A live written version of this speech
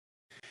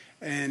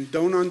And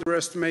don't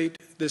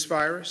underestimate this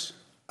virus.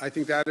 I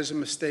think that is a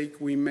mistake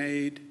we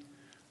made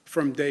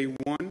from day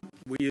one.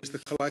 We as the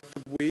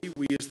collective we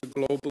as the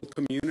global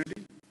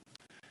community.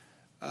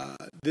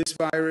 This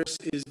virus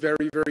is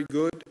very, very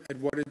good at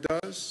what it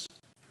does.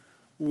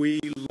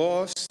 We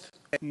lost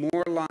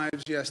more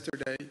lives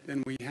yesterday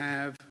than we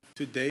have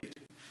to date.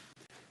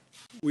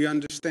 We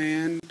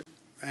understand,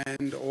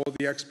 and all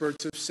the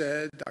experts have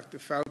said, Dr.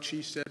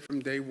 Fauci said from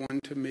day one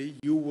to me,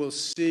 you will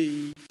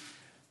see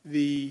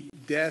the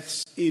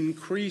deaths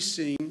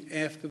increasing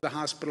after the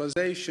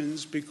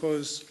hospitalizations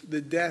because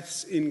the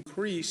deaths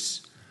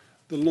increase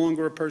the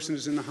longer a person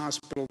is in the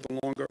hospital, the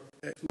longer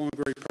a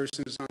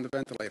person is on the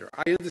ventilator.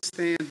 I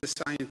understand the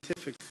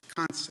scientific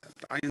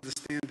concept. I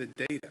understand the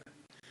data.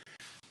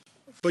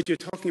 But you're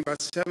talking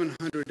about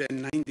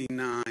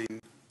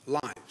 799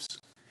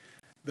 lives,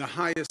 the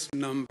highest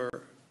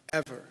number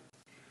ever.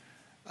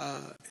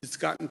 It's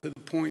gotten to the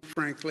point,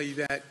 frankly,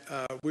 that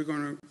we're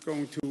going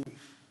to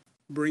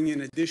bring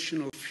in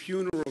additional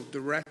funeral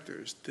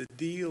directors to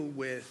deal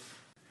with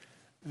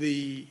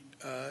the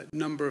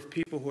number of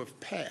people who have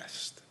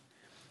passed.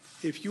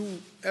 If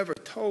you ever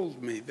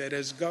told me that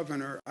as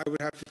governor I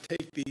would have to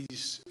take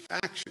these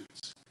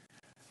actions,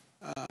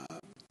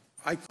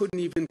 I couldn't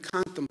even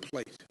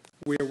contemplate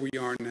where we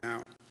are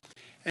now.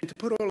 And to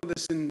put all of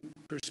this in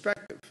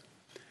perspective,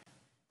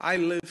 I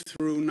lived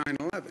through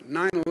 9/11.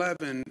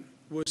 9/11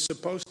 was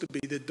supposed to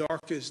be the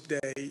darkest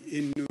day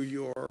in New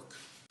York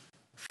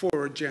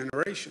for a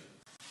generation.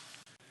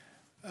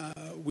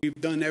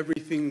 We've done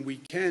everything we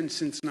can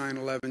since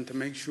 9/11 to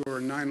make sure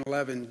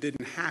 9/11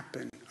 didn't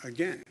happen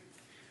again.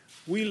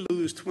 We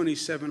lose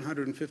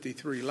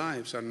 2,753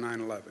 lives on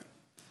 9/11.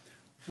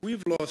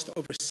 We've lost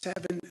over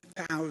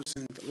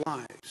 7,000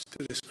 lives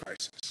to this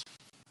crisis.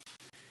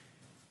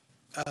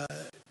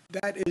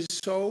 That is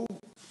so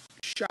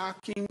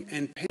shocking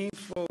and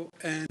painful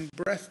and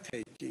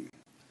breathtaking.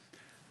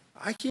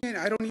 I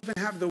don't even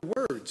have the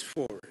words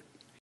for it.